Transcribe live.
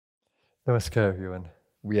Namaskar, everyone.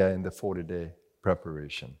 We are in the 40-day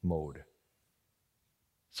preparation mode.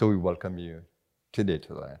 So we welcome you today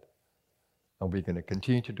to that. And we're going to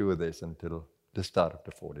continue to do this until the start of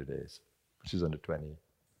the 40 days, which is on the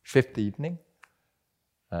 25th evening.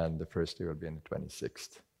 And the first day will be on the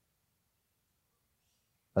 26th.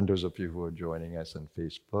 And those of you who are joining us on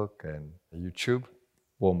Facebook and YouTube,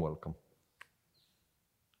 warm welcome.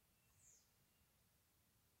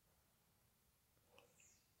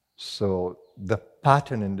 So the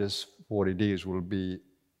pattern in this 40 days will be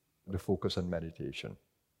the focus on meditation.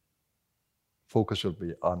 Focus will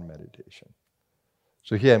be on meditation.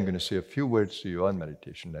 So here I'm going to say a few words to you on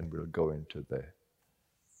meditation, then we'll go into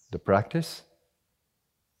the practice.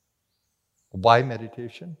 Why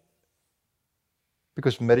meditation?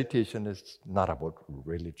 Because meditation is not about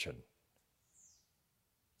religion.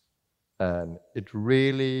 And it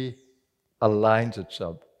really aligns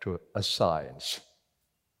itself to a science.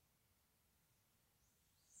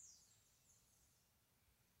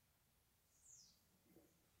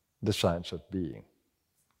 The science of being.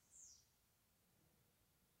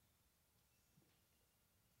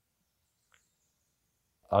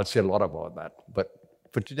 I'll say a lot about that, but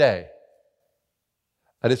for today,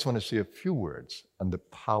 I just want to say a few words on the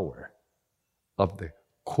power of the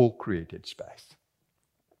co-created space.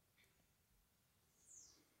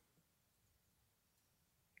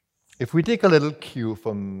 If we take a little cue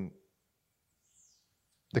from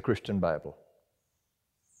the Christian Bible,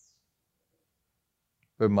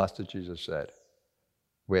 where Master Jesus said,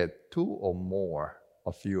 "Where two or more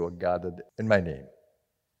of you are gathered in my name,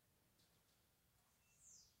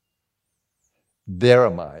 there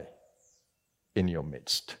am I in your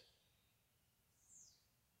midst."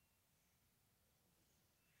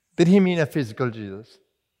 Did he mean a physical Jesus?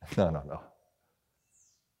 No.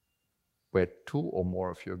 Where two or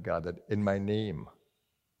more of you are gathered in my name.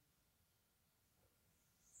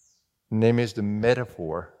 Name is the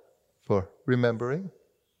metaphor for remembering,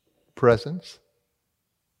 presence.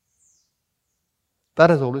 That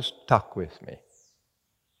has always stuck with me.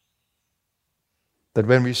 That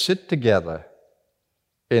when we sit together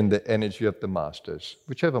in the energy of the masters,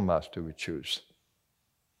 whichever master we choose,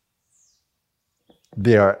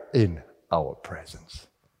 they are in our presence.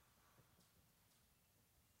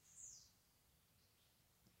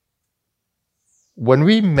 When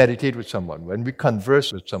we meditate with someone, when we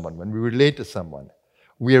converse with someone, when we relate to someone,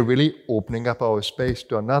 we are really opening up our space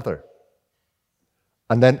to another.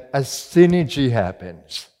 And then as synergy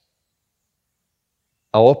happens,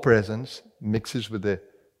 our presence mixes with the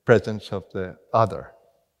presence of the other.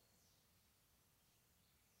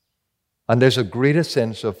 And there's a greater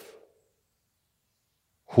sense of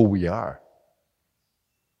who we are.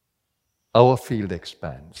 Our field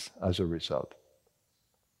expands as a result.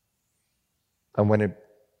 And when it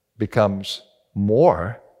becomes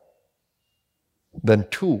more than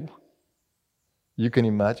two, you can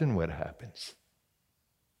imagine what happens.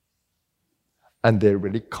 And they're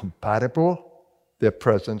really compatible, their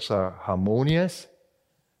presence are harmonious,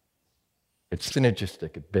 it's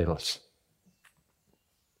synergistic, it builds.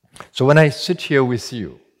 So when I sit here with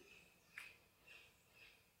you,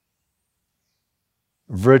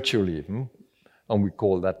 virtually even, and we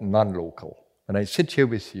call that non-local, when I sit here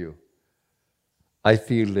with you, I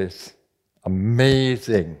feel this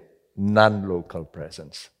amazing non-local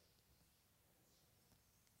presence.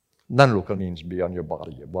 Non-local means beyond your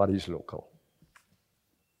body is local.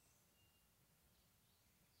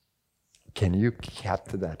 Can you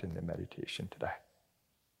capture that in the meditation today?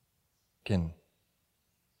 Can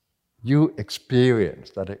you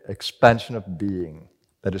experience that expansion of being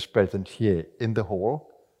that is present here in the whole,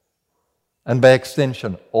 and by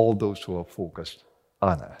extension, all those who are focused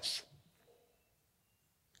on us?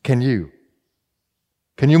 Can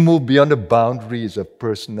you move beyond the boundaries of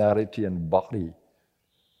personality and body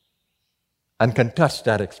and can touch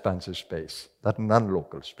that expansive space, that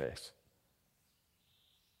non-local space?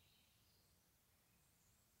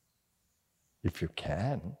 If you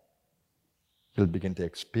can, you'll begin to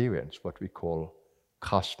experience what we call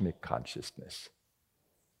cosmic consciousness,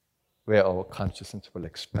 where our consciousness will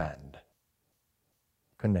expand,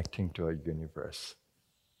 connecting to a universe.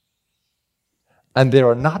 And there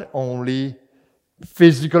are not only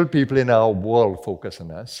physical people in our world focused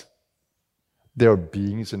on us, there are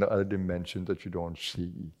beings in other dimensions that you don't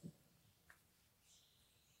see.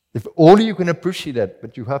 If only you can appreciate that,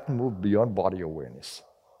 but you have to move beyond body awareness.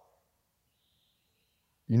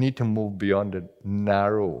 You need to move beyond the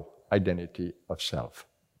narrow identity of self.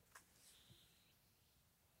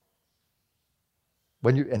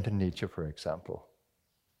 When you enter nature, for example,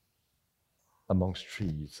 amongst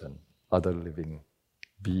trees and other living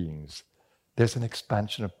beings, There's an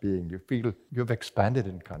expansion of being. You feel you've expanded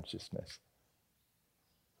in consciousness.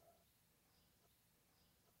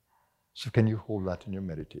 So can you hold that in your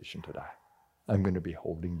meditation today? I'm going to be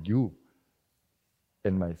holding you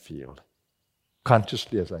in my field,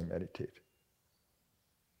 consciously as I meditate.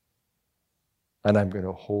 And I'm going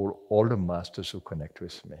to hold all the masters who connect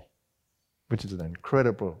with me, which is an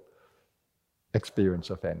incredible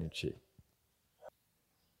experience of energy.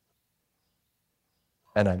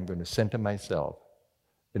 And I'm going to center myself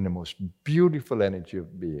in the most beautiful energy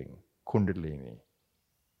of being, Kundalini.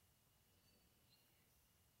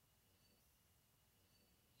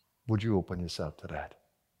 Would you open yourself to that?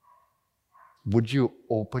 Would you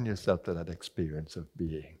open yourself to that experience of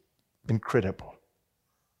being? Incredible.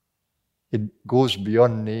 It goes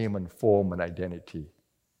beyond name and form and identity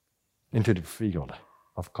into the field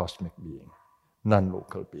of cosmic being,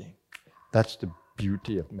 non-local being. That's the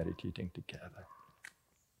beauty of meditating together.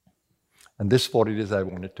 And this 40 days, I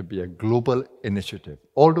want it to be a global initiative.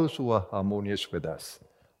 All those who are harmonious with us,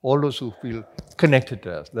 all those who feel connected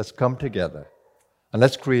to us, let's come together and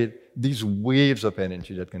let's create these waves of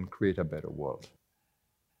energy that can create a better world.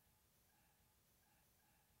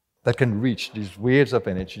 That can reach, these waves of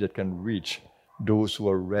energy that can reach those who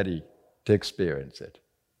are ready to experience it.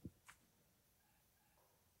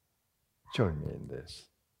 Join me in this.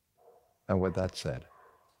 And with that said,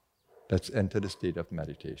 let's enter the state of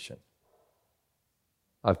meditation.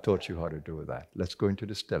 I've taught you how to do that. Let's go into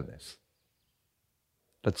the stillness.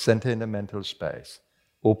 Let's center in the mental space.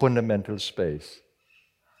 Open the mental space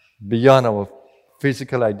beyond our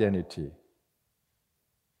physical identity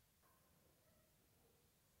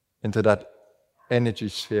into that energy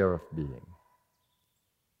sphere of being,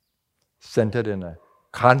 centered in a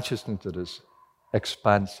consciousness that is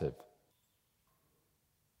expansive.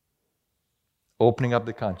 Opening up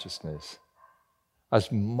the consciousness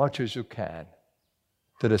as much as you can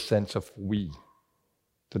to the sense of we,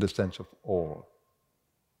 to the sense of all.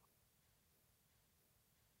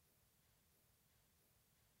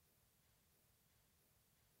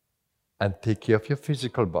 And take care of your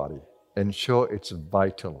physical body. Ensure it's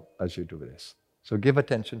vital as you do this. So give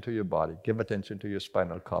attention to your body. Give attention to your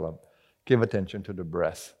spinal column. Give attention to the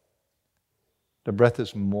breath. The breath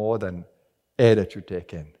is more than air that you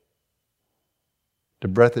take in. The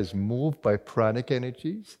breath is moved by pranic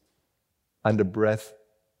energies, and the breath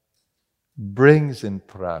brings in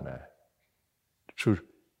prana through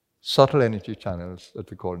subtle energy channels that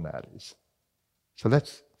we call nadis. So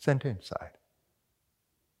let's center inside.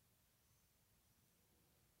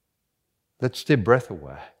 Let's stay breath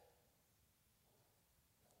aware.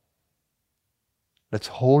 Let's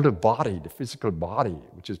hold the body, the physical body,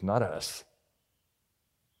 which is not us.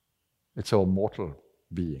 It's our mortal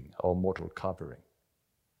being, our mortal covering.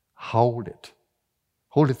 Hold it.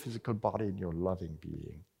 Hold the physical body in your loving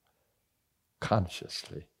being,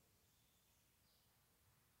 consciously.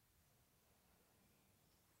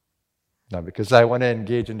 Now, because I want to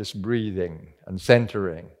engage in this breathing and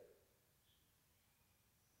centering,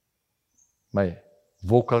 my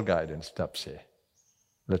vocal guidance stops here.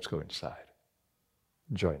 Let's go inside.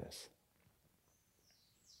 Join us.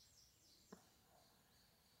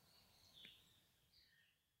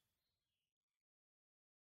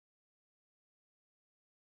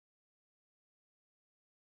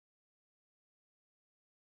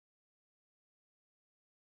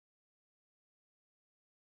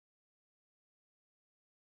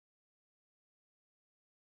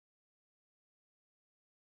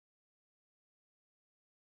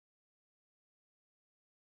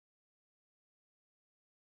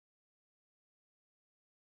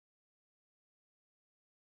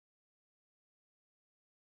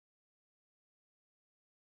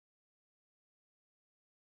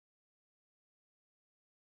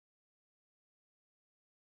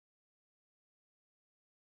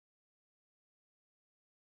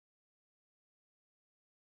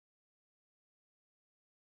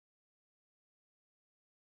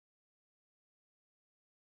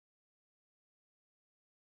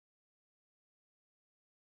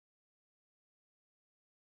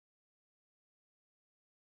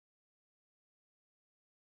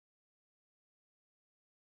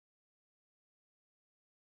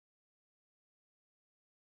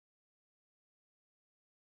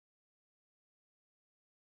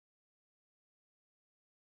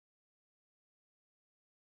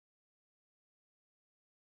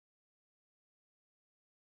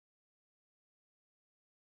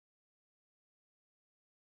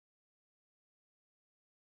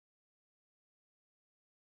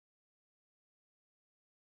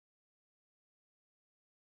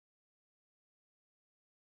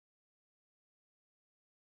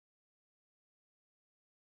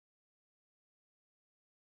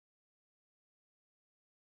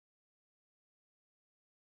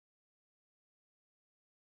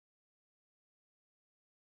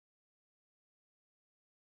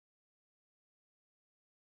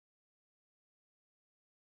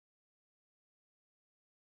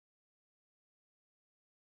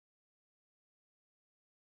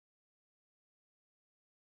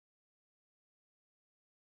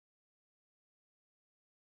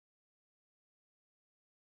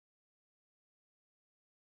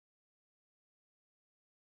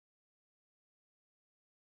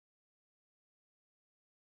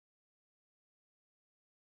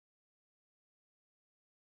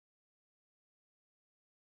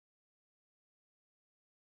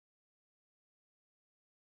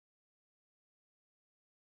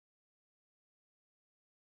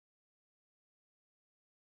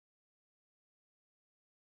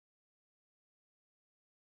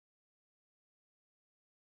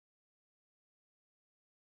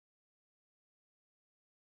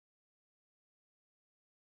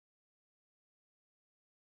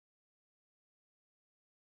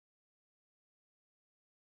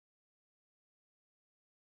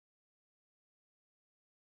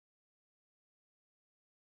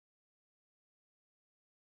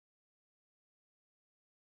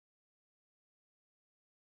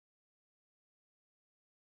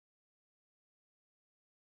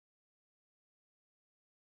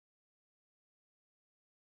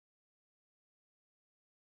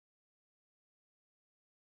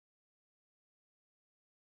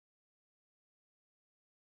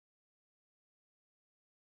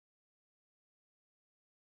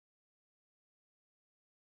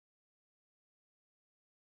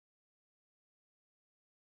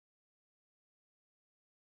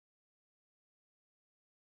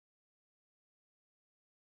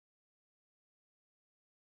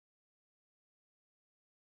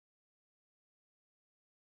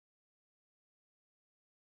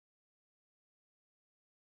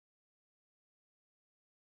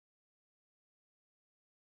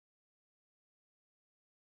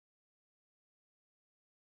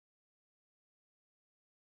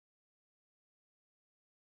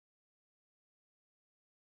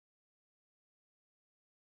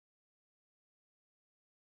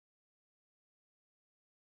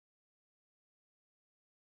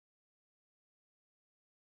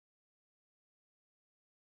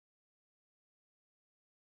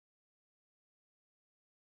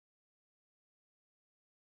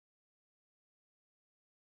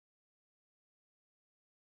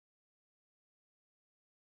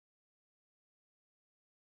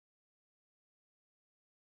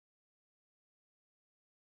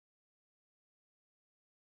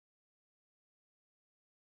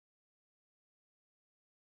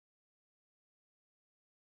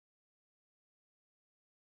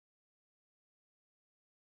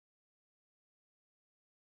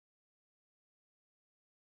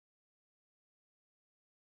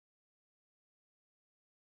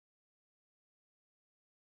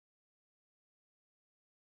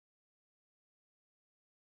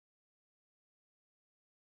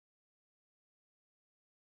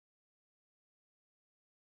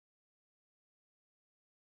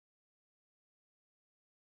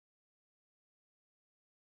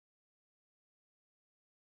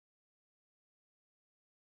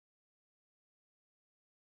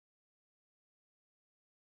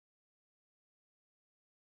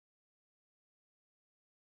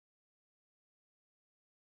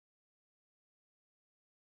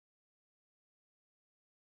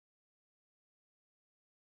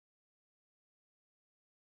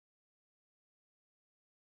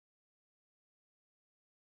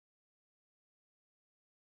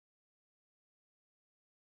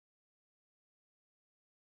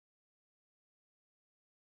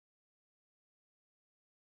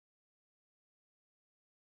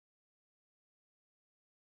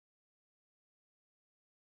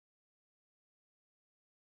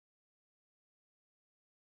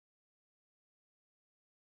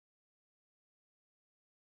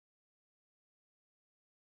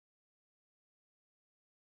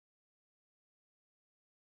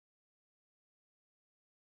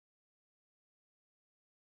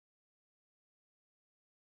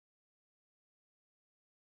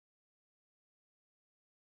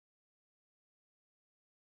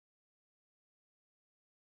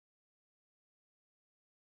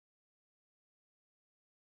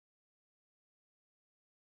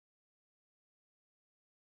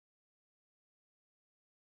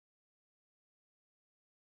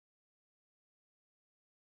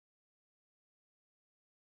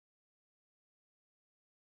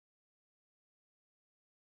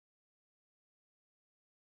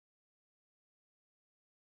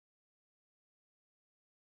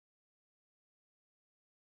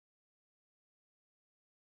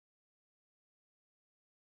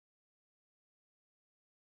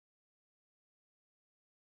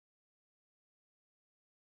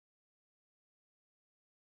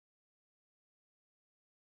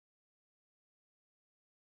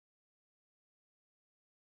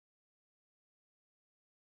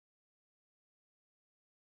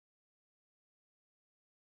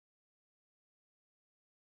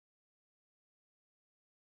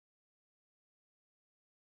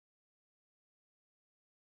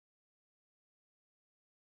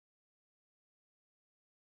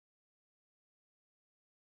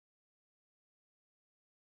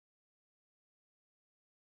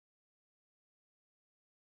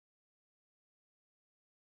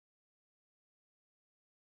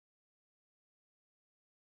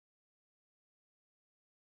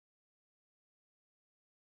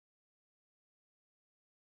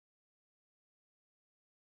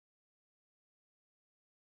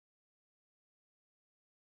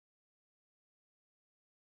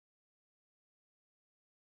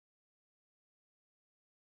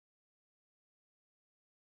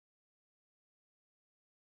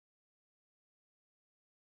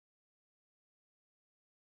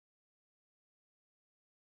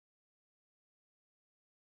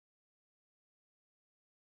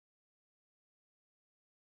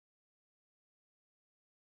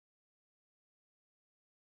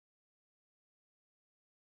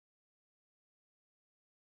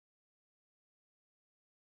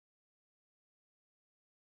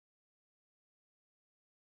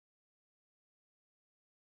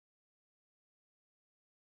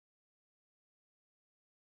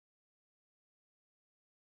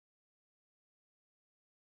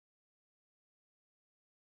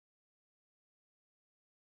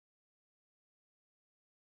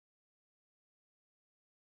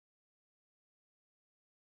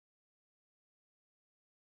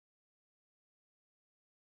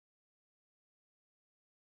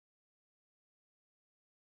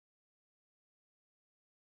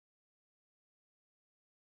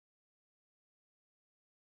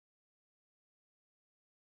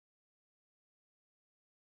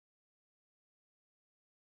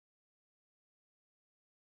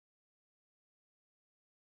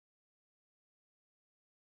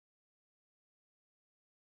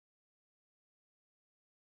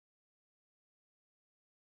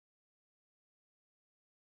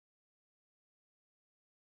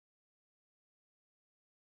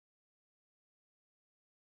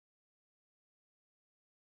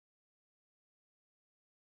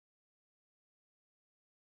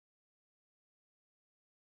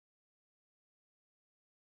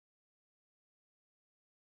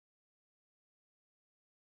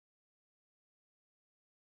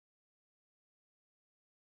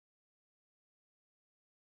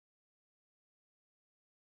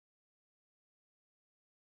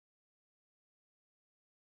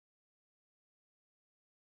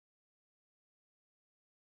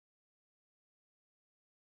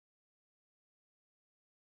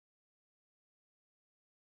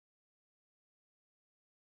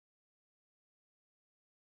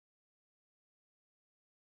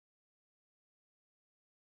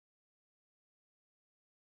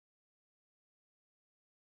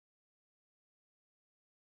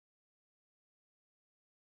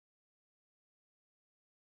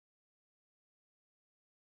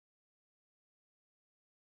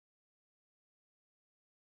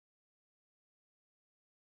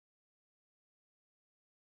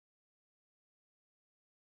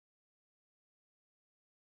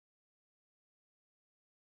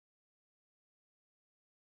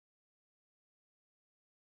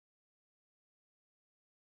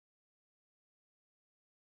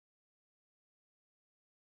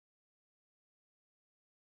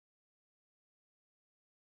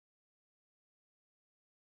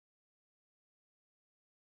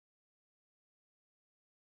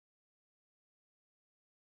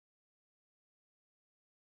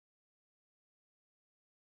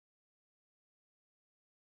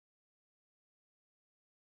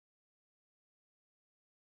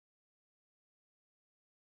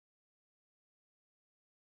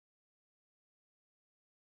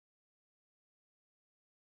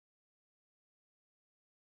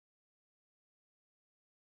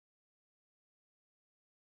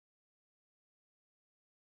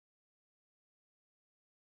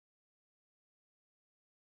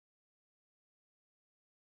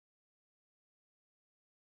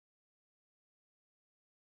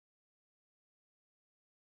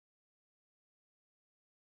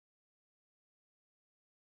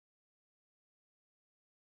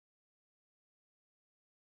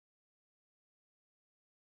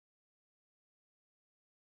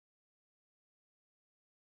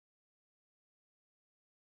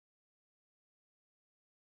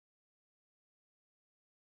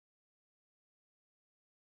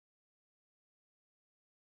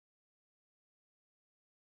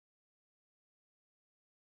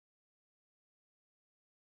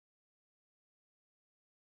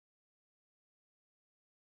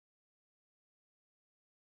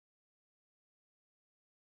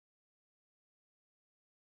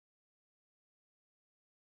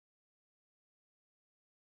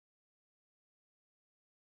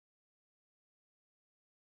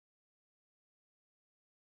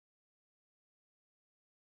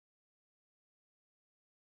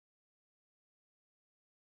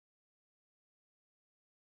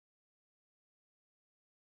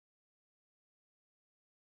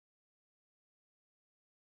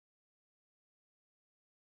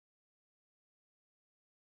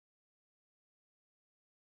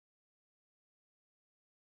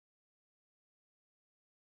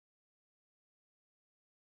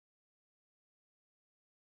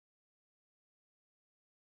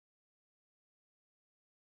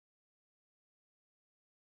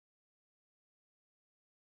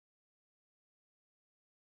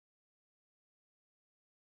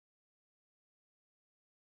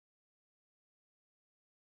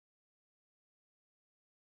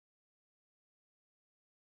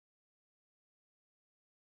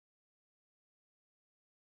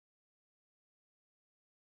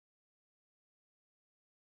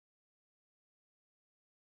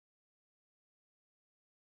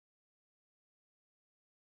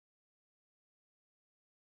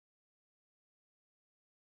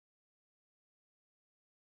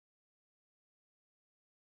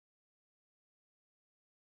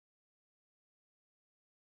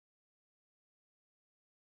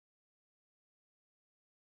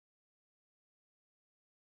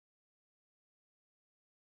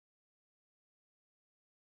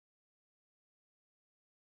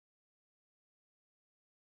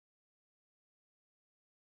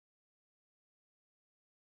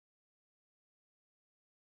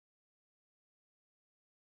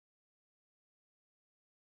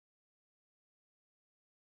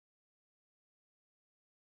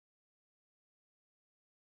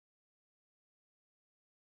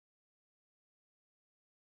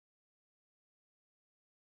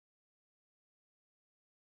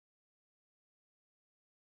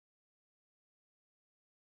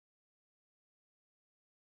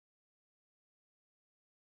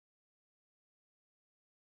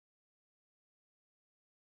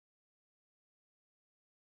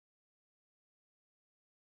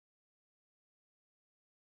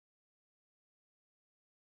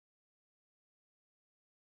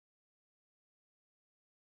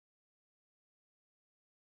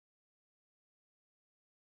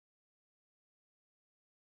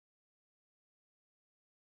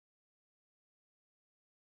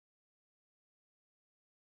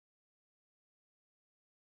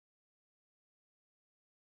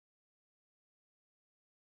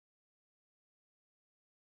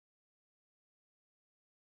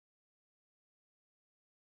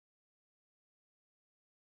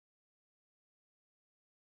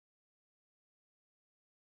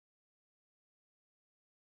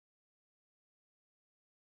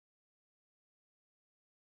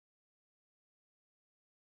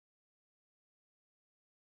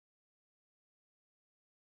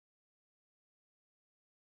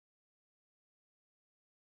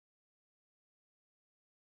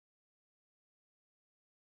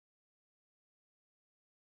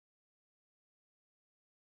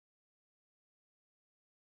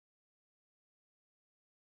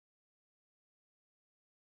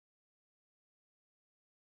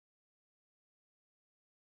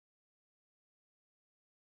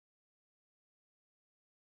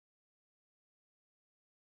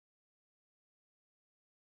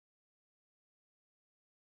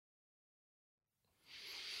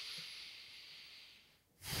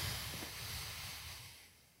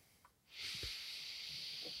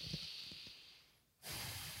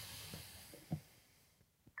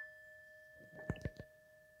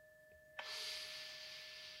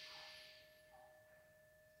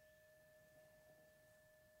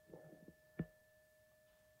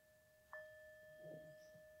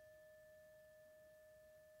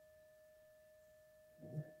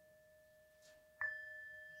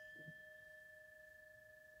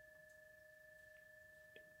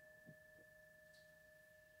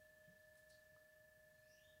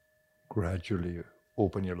 Gradually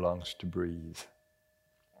open your lungs to breathe,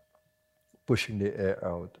 pushing the air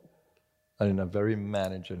out, and in a very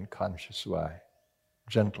managed and conscious way,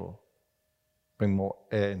 gentle, bring more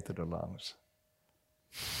air into the lungs.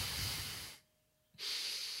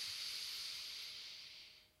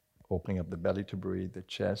 Opening up the belly to breathe, the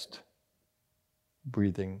chest,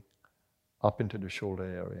 breathing up into the shoulder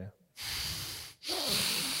area.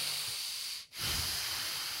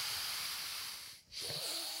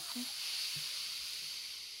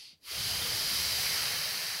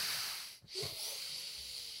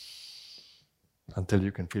 Until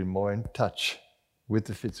you can feel more in touch with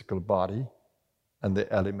the physical body and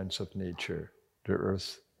the elements of nature, the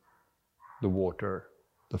earth, the water,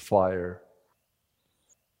 the fire,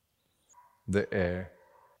 the air,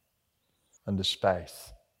 and the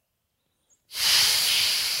space.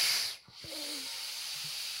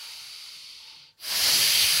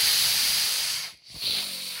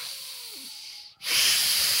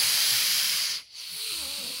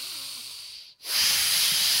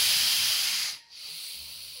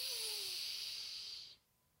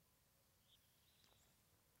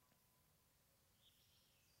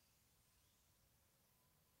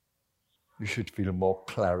 You should feel more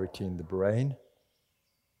clarity in the brain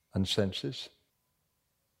and senses,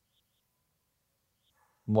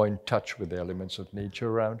 more in touch with the elements of nature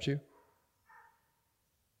around you,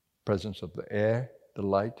 presence of the air, the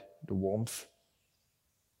light, the warmth,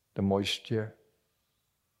 the moisture,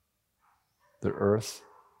 the earth,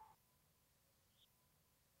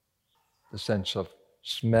 the sense of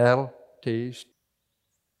smell, taste,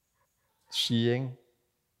 seeing,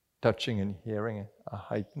 touching and hearing are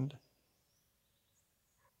heightened.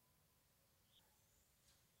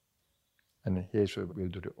 And here's where we'll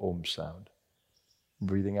do the Om sound.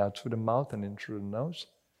 Breathing out through the mouth and in through the nose.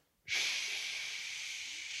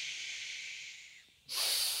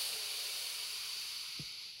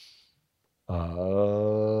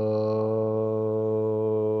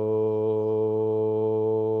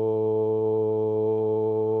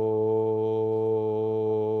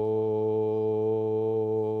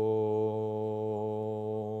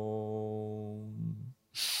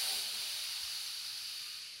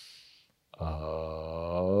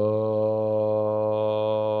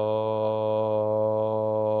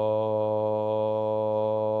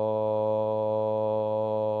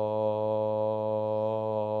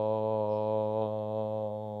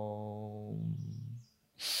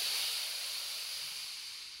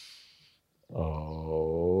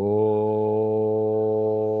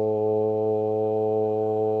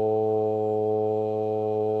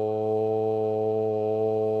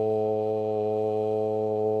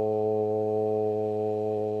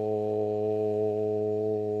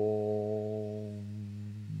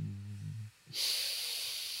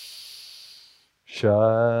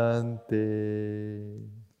 Shanti,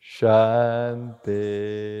 Shanti,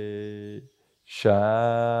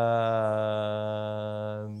 Shanti.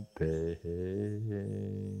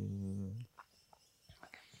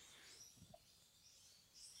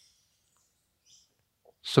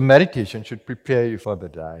 So meditation should prepare you for the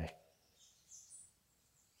day.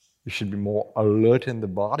 You should be more alert in the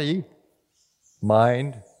body,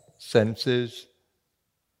 mind, senses,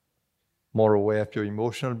 more aware of your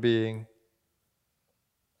emotional being,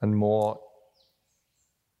 and more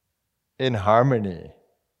in harmony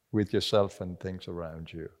with yourself and things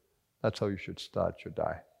around you. That's how you should start your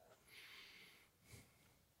day.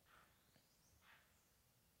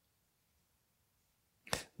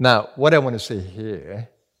 Now, what I want to say here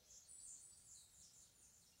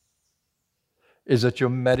is that your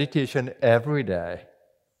meditation every day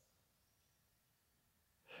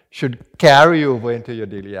should carry over into your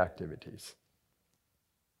daily activities.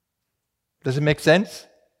 Does it make sense?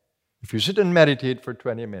 If you sit and meditate for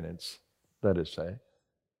 20 minutes, let us say,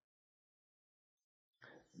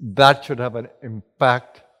 that should have an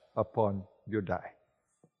impact upon your day.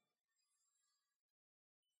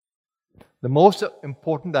 The most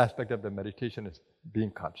important aspect of the meditation is being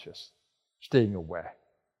conscious, staying aware,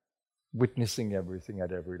 witnessing everything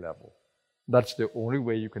at every level. That's the only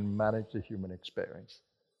way you can manage the human experience,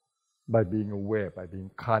 by being aware, by being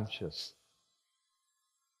conscious.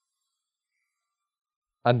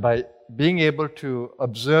 And by being able to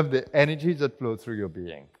observe the energies that flow through your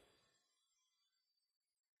being.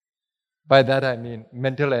 By that I mean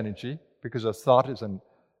mental energy, because a thought is an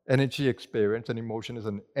energy experience, an emotion is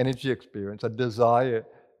an energy experience, a desire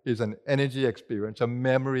is an energy experience, a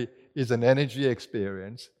memory is an energy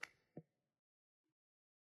experience.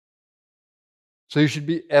 So you should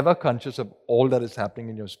be ever conscious of all that is happening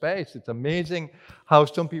in your space. It's amazing how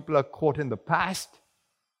some people are caught in the past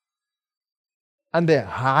And they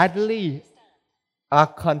hardly are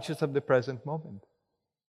conscious of the present moment.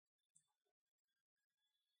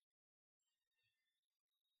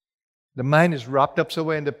 The mind is wrapped up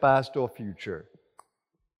somewhere in the past or future.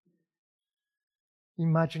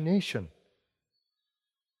 Imagination.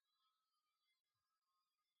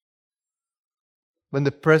 When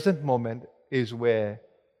the present moment is where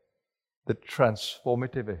the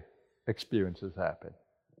transformative experiences happen,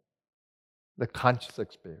 the conscious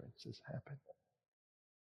experiences happen.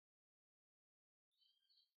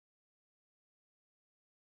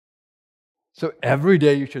 So every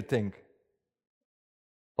day you should think,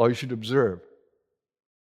 or you should observe,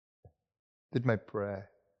 did my prayer,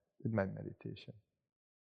 did my meditation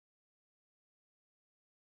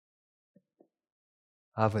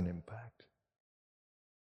have an impact?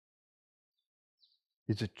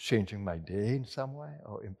 Is it changing my day in some way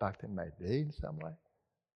or impacting my day in some way?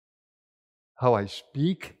 How I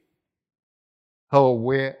speak? How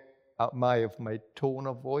aware am I of my tone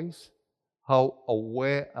of voice? How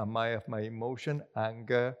aware am I of my emotion,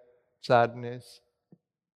 anger, sadness,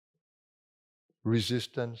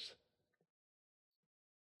 resistance?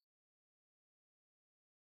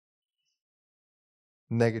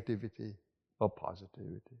 Negativity or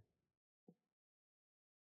positivity?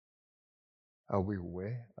 Are we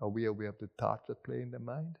aware? Are we aware of the thoughts that play in the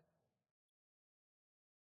mind?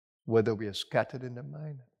 Whether we are scattered in the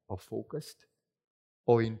mind, or focused,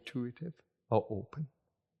 or intuitive, or open.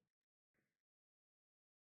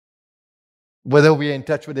 Whether we are in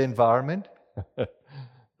touch with the environment,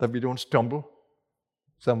 that we don't stumble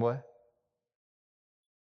somewhere.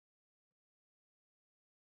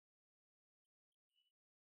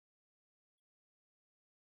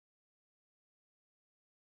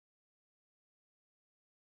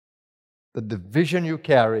 That the vision you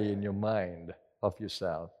carry in your mind of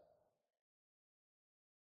yourself,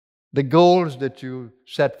 the goals that you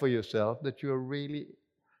set for yourself, that you are really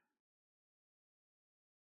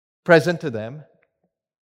present to them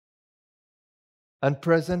and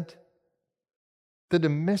present to the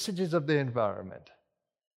messages of the environment.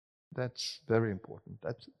 That's very important.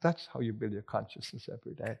 That's how you build your consciousness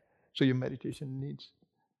every day. So your meditation needs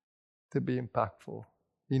to be impactful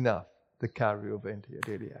enough to carry over into your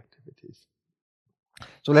daily activities.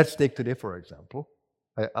 So let's take today, for example.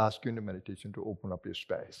 I ask you in the meditation to open up your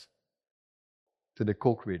space to the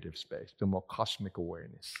co-creative space, to more cosmic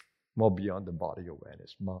awareness, more beyond the body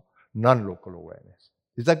awareness, more non-local awareness.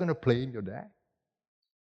 Is that going to play in your day?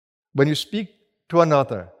 When you speak to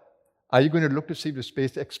another, are you going to look to see if the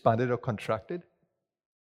space expanded or contracted?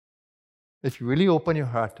 If you really open your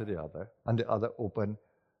heart to the other, and the other open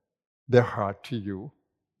their heart to you,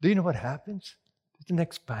 do you know what happens? There's an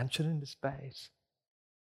expansion in the space.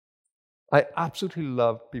 I absolutely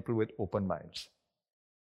love people with open minds.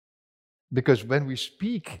 Because when we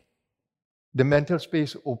speak, the mental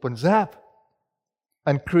space opens up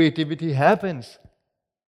and creativity happens.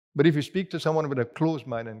 But if you speak to someone with a closed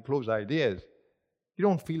mind and closed ideas, you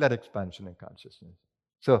don't feel that expansion in consciousness.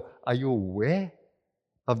 So are you aware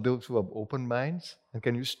of those who have open minds? And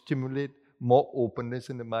can you stimulate more openness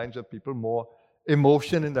in the minds of people, more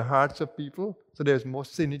emotion in the hearts of people? So there's more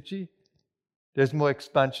synergy, there's more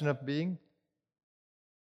expansion of being,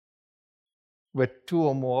 where two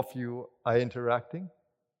or more of you are interacting.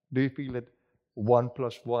 Do you feel that 1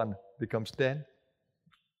 + 1 becomes 10?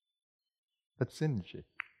 That's synergy.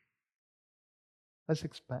 That's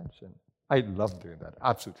expansion. I love doing that,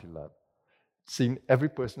 absolutely love. Seeing every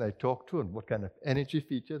person I talk to and what kind of energy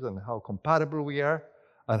features and how compatible we are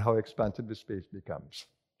and how expansive the space becomes.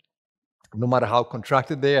 No matter how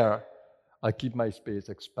contracted they are, I keep my space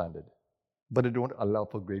expanded. But I don't allow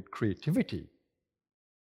for great creativity,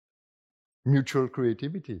 mutual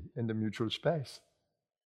creativity in the mutual space.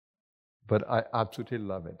 But I absolutely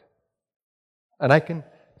love it. And I can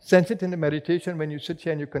sense it in the meditation when you sit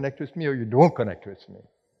here and you connect with me or you don't connect with me.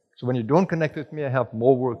 So when you don't connect with me, I have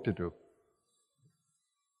more work to do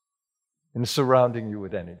in surrounding you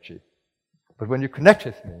with energy. But when you connect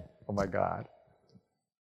with me, oh my God,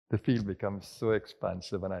 the field becomes so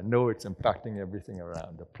expansive and I know it's impacting everything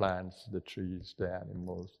around, the plants, the trees, the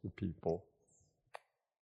animals, the people.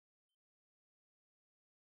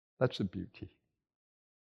 That's the beauty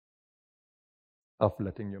of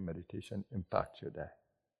letting your meditation impact your day.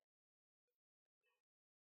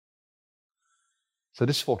 So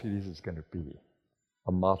this 40 days is going to be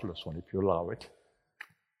a marvelous one if you allow it,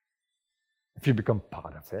 if you become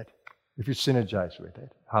part of it, if you synergize with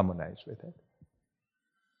it, harmonize with it.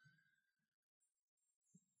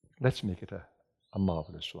 Let's make it a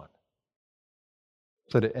marvelous one.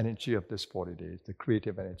 So the energy of this 40 days, the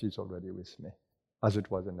creative energy is already with me, as it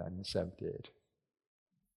was in 1978.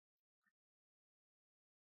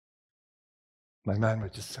 My mind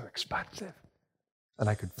was just so expansive. And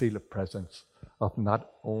I could feel the presence of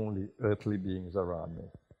not only earthly beings around me.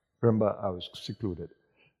 Remember, I was secluded,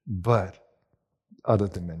 but other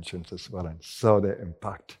dimensions as well, and saw their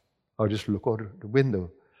impact. I would just look out the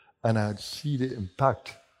window and I would see the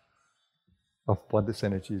impact of what this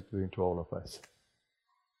energy is doing to all of us.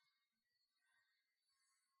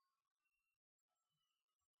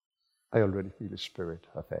 I already feel the spirit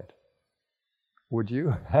of it. Would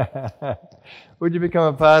you? Would you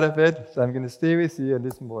become a part of it? So I'm going to stay with you in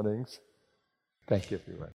these mornings. Thank you,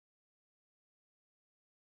 everyone.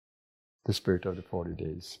 The spirit of the 40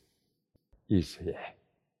 days is here.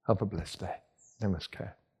 Have a blessed day.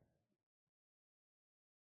 Namaskar.